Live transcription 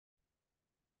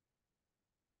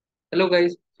Hello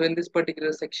guys, so in this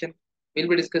particular section, we'll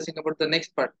be discussing about the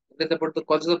next part, that is about the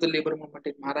causes of the labor movement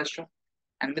in Maharashtra.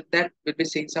 And with that, we'll be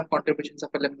seeing some contributions of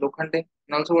LM Lokhande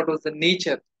and also what was the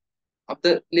nature of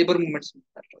the labor movements in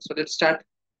Maharashtra. So let's start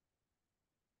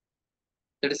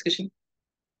the discussion.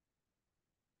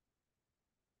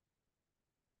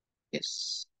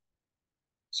 Yes.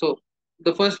 So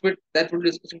the first bit that we'll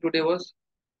be discussing today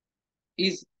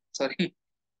is sorry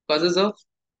causes of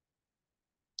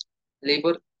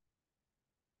labor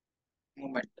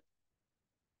movement.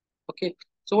 Okay.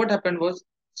 So what happened was,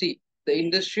 see, the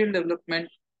industrial development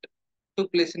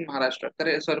took place in Maharashtra,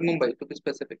 sorry, Mumbai to be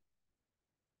specific.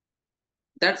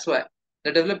 That's why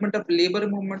the development of labor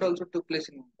movement also took place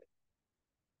in Mumbai.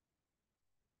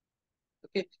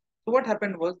 Okay. So what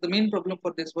happened was the main problem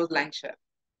for this was Lancashire.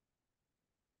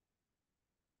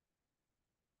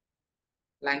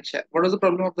 Lancashire. What was the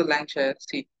problem of the Lancashire?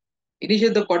 See,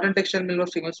 initially the cotton textile mill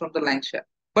was famous from the Lancashire,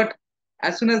 but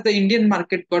as soon as the Indian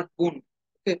market got boomed,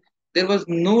 okay, there was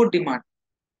no demand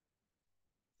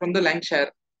from the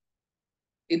Lancashire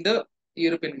in the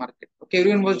European market. Okay,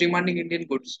 everyone was demanding Indian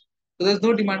goods, so there's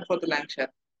no demand for the Lancashire.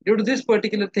 Due to this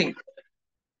particular thing,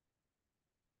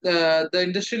 the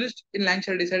industrialists in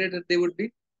Lancashire decided that they would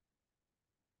be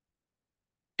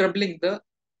troubling the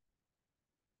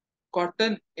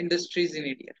cotton industries in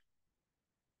India.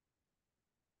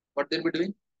 What they'll be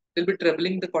doing? They'll be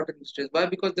troubling the cotton industries. Why?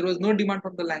 Because there was no demand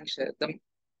from the Lancashire. The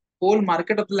whole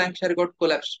market of the Lancashire got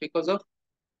collapsed because of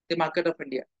the market of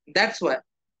India. That's why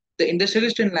the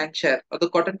industrialists in Lancashire or the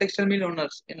cotton textile mill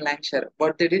owners in Lancashire,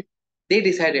 what they did, they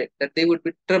decided that they would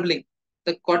be troubling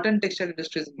the cotton textile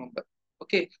industries in Mumbai.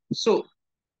 Okay, so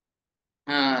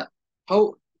uh,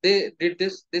 how they did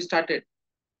this? They started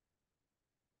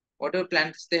whatever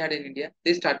plans they had in India.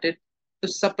 They started to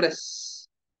suppress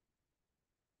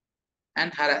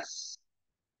and harass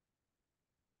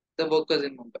the workers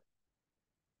in Mumbai.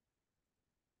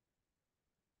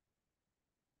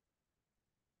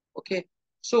 Okay,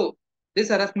 so this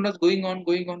harassment was going on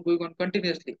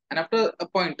continuously, and after a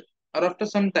point or after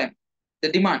some time,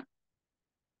 the demand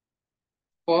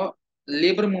for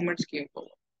labor movements came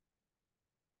forward.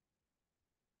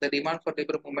 The demand for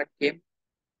labor movement came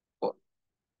forward.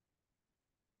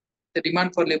 The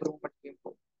demand for labor movement came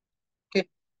forward. Okay,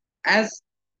 as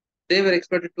they were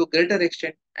exploited to a greater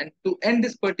extent, and to end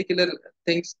this particular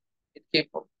things, it came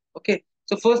forward. Okay,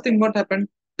 so first thing what happened,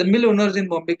 the mill owners in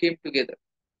Bombay came together.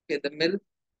 Okay, the mill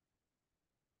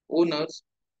owners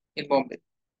in Bombay.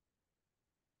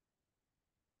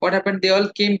 What happened? They all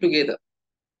came together.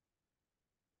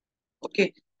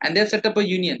 Okay, and they have set up a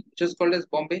union which was called as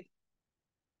Bombay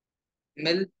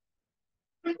Mill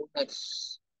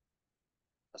Owners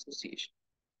Association.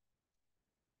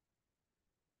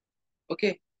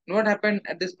 Okay, and what happened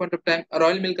at this point of time? A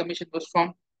Royal Mill Commission was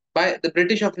formed by the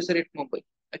British officer at Mumbai.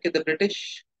 Okay, the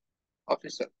British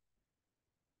officer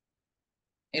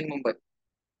in Mumbai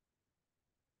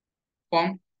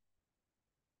formed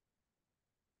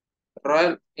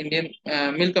Royal Indian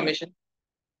Mill Commission.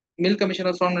 Mill Commission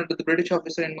was formed under the British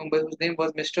officer in Mumbai whose name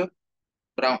was Mr.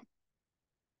 Brown.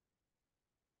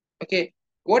 Okay,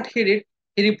 what he did,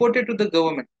 he reported to the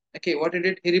government. Okay, what he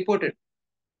did, he reported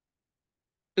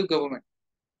to government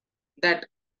that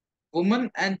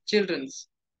women and children's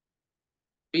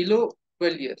below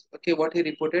 12 years. Okay, what he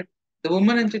reported, the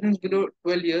women and children below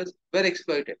 12 years were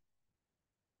exploited.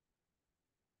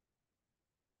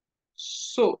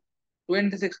 So, to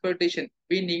end this exploitation,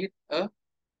 we need a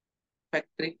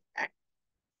factory act.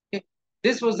 Okay,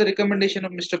 this was the recommendation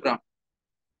of Mr. Brown,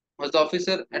 was the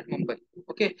officer at Mumbai.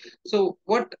 Okay, so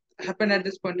what happened at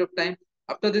this point of time?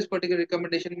 After this particular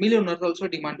recommendation, mill owners also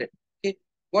demanded. Okay,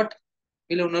 what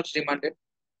mill owners demanded?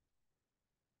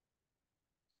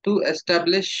 To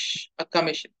establish a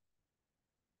commission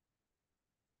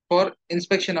for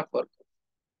inspection of work.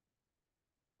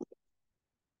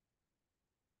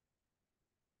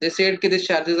 They said that these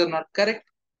charges are not correct,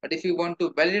 but if you want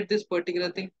to validate this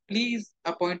particular thing, please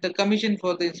appoint a commission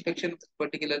for the inspection of this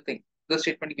particular thing. The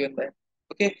statement given by him.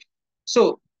 Okay,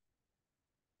 so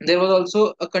there was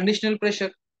also a conditional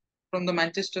pressure from the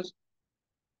Manchester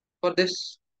for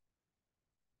this.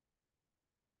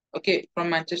 Okay, from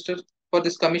Manchester for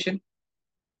this commission.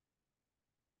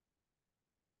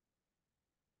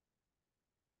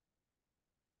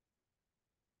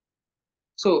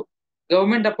 So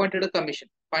government appointed a commission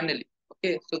finally.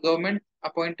 Okay, so government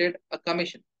appointed a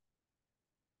commission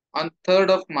on 3rd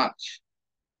of March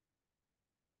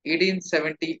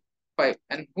 1875.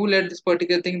 And who led this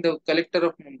particular thing? The collector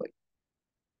of Mumbai.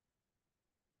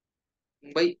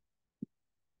 Mumbai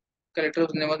collector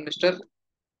whose name was Mr.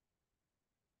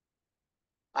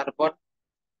 Arbot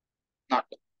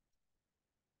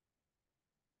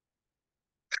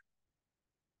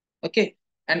Okay,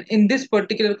 and in this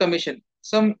particular commission,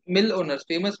 some mill owners,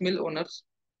 famous mill owners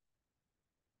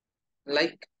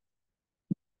like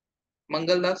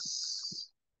Mangaldas,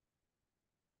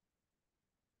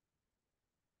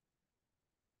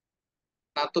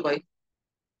 Nathubai,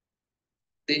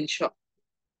 Dinshaw,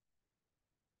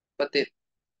 Patel,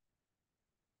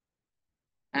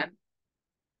 and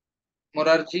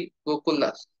Morarji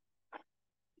Gokuldas.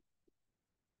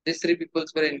 These three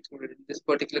peoples were included in this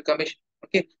particular commission.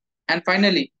 Okay, and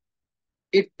finally,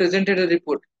 it presented a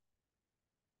report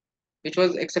which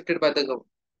was accepted by the government.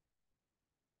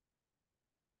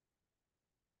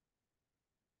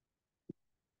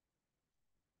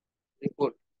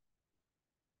 Report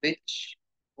which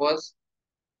was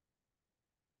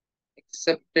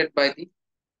accepted by the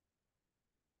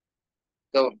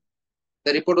government.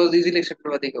 The report was easily accepted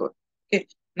by the government. Okay.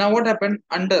 Now what happened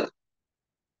under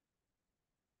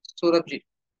Sorabji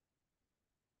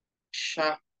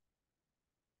Shahpurji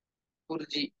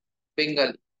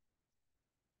Bengali,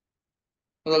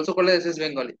 was also called as SS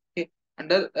Bengali. Okay.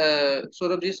 Under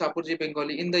Sorabji Shahpurji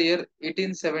Bengali in the year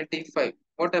 1875,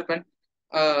 what happened?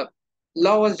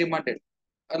 Law was demanded.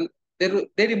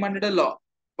 They demanded a law.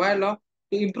 Why a law?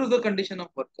 To improve the condition of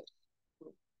workers.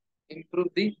 To improve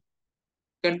the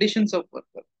conditions of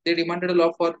workers. They demanded a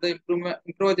law for the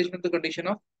improvisation of the condition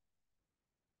of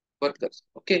workers.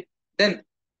 Okay. Then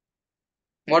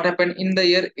what happened in the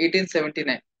year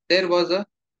 1879? There was a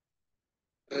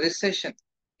recession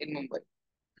in Mumbai.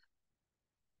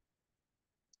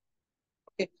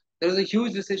 Okay. There was a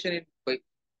huge recession in Mumbai,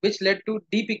 which led to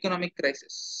deep economic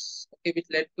crisis. Okay, which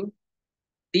led to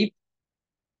deep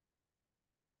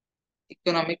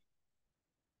economic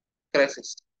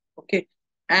crisis. Okay.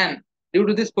 And due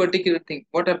to this particular thing,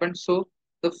 what happened? So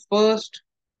the first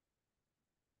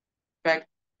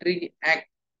Factory Act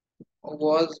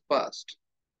was passed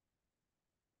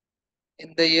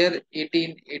in the year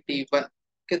 1881.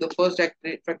 Okay, the first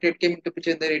factory act came into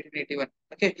picture in the 1881.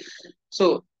 Okay,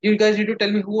 so you guys need to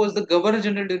tell me who was the Governor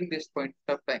General during this point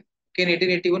of time. Okay, in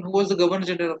 1881, who was the Governor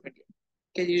General of India?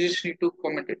 Okay, you just need to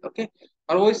comment it. Okay,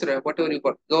 or Viceroy, whatever you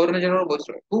got, Governor General or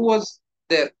Viceroy. Who was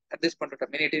there at this point of time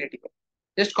in 1881?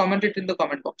 Just comment it in the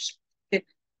comment box. Okay,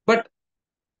 but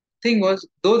thing was,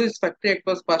 though this factory act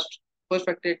was passed, first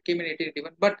factory act came in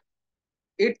 1881, but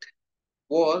it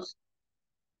was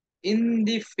in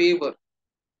the favor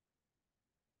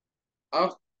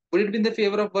of, would it be in the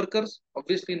favor of workers?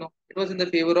 Obviously no. It was in the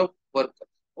favor of workers.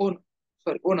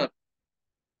 Owner,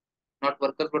 not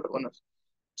workers but owners.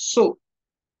 So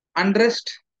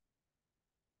unrest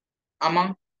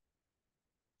among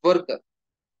workers.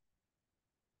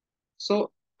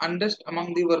 So unrest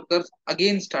among the workers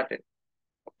again started.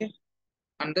 Okay,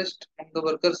 unrest among the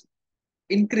workers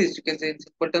increased. You can say in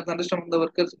simple terms, unrest among the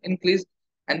workers increased,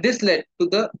 and this led to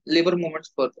the labor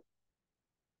movements further.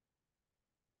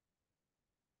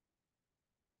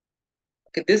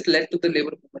 Okay, this led to the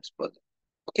labor movements further.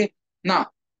 Okay, now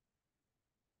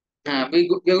we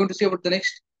are going to see about the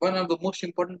next one of the most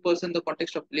important person in the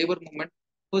context of labor movement,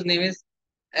 whose name is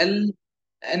L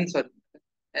N sorry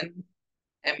N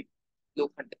M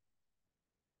Lokhande.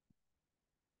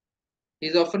 He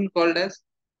is often called as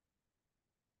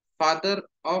father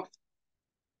of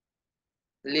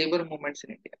labor movements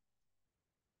in India.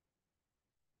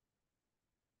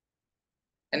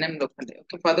 N M Lokhande,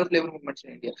 okay, father of labor movements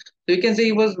in India. So you can say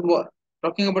he was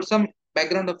talking about some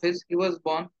background of his. He was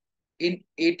born in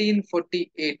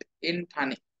 1848 in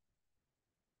Thane.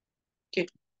 Okay,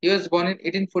 he was born in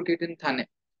 1848 in Thane.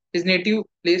 His native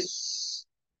place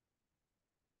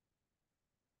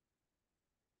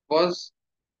was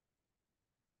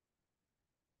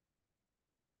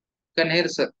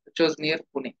Kanhersar, which was near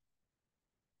Pune,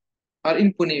 or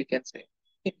in Pune, you can say.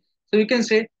 Okay. So you can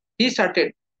say he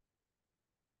started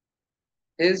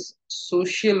his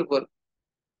social work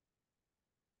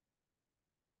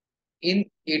in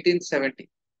 1870.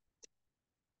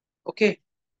 Okay,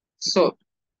 so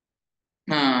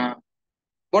uh,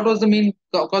 what was the main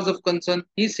cause of concern?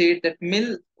 He said that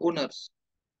mill owners,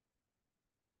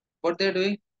 what they're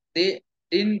doing, they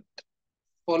didn't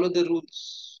follow the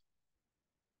rules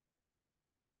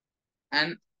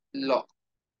and law.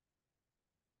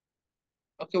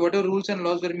 Okay, whatever rules and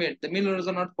laws were made, the mill owners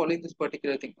are not following this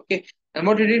particular thing. Okay, and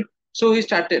what he did, so he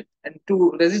started, and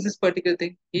to resist this particular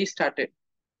thing, he started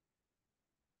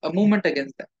a movement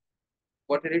against them.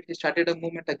 What he did, he started a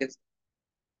movement against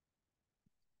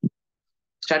them.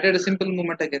 Started a simple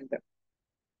movement against them.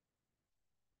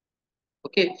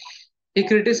 Okay, he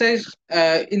criticized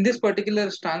in this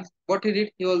particular stance. What he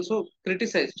did, he also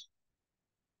criticized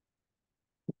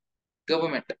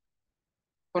government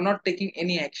for not taking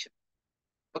any action.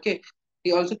 Okay.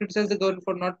 He also criticized the government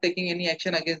for not taking any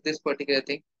action against this particular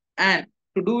thing. And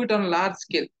to do it on a large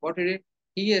scale, what he did,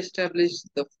 he established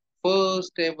the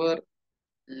first ever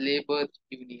labor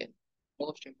union.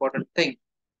 Most important thing.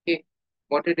 Okay.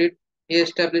 What he did, he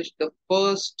established the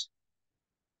first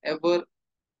ever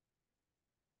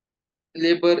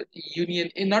labor union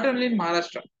in not only in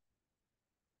Maharashtra,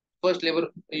 first labor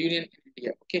union in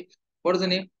India. Okay. What is the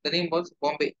name? The name was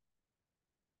Bombay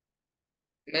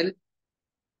Mill,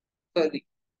 sorry,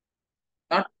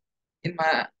 not in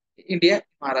India,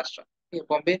 Maharashtra. Okay.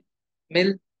 Bombay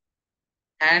Mill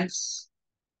Hands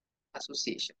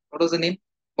Association. What was the name?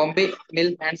 Bombay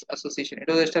Mill Hands Association. It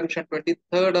was established on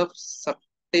 23rd of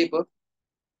September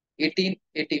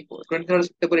 1884. 23rd of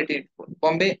September 1884.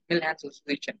 Bombay Mill Hands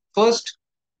Association. First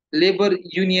labor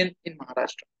union in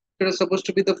Maharashtra. It was supposed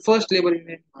to be the first labor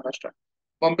union in Maharashtra.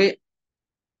 Bombay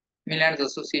Mill Hands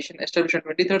Association, established on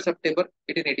 23rd September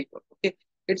 1884. Okay.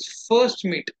 Its first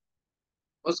meet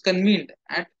was convened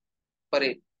at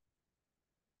Parade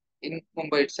in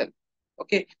Mumbai itself.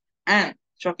 Okay. And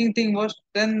shocking thing was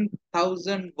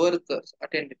 10,000 workers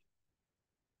attended.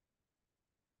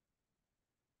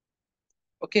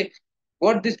 Okay.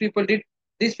 What these people did,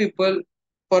 these people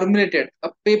formulated a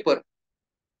paper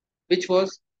which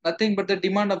was nothing but the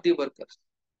demand of the workers.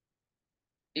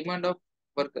 Demand of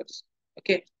workers.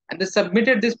 Okay. And they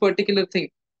submitted this particular thing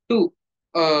to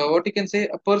what you can say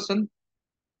a person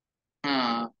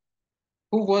uh,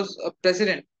 who was a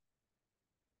president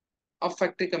of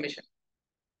factory commission,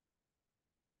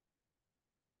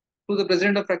 to the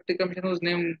president of factory commission whose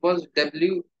name was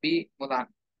W.B. Mulan.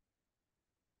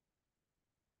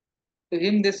 To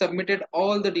him, they submitted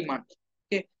all the demands.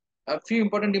 Okay, a few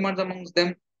important demands amongst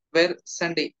them were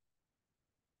Sunday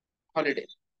holiday,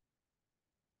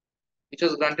 which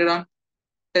was granted on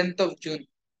 10th of June,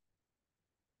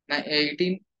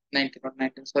 1890, not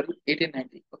 19, sorry,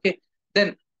 1890. Okay,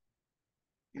 then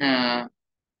uh,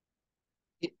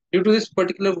 due to this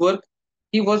particular work,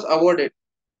 he was awarded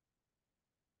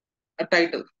a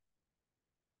title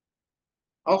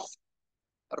of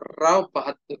Rao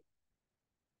Bahadur.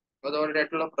 Was awarded a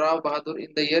title of Rao Bahadur in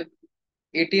the year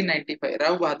 1895.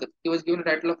 Rao Bahadur. He was given the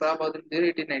title of Rao Bahadur in the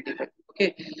year 1895.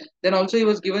 Okay. Then also he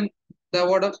was given the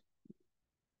award of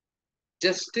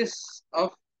Justice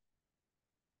of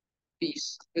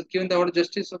Peace. He was given the award of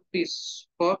Justice of Peace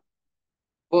for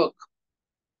work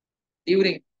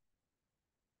during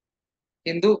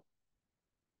Hindu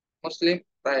Muslim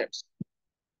riots.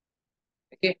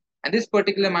 Okay. And this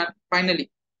particular man finally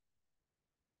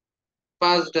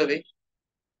passed away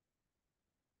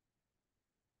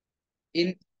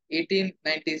in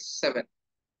 1897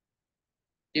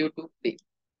 due to plague.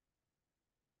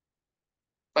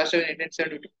 Passed away in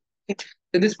 1872. Okay.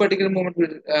 So this particular moment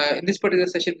will, in this particular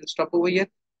session, we'll stop over here.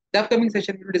 The upcoming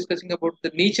session, we'll be discussing about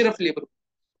the nature of labor.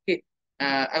 Okay.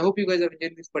 I hope you guys have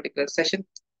enjoyed this particular session.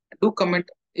 Do comment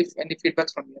if any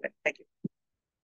feedbacks from your end. Thank you.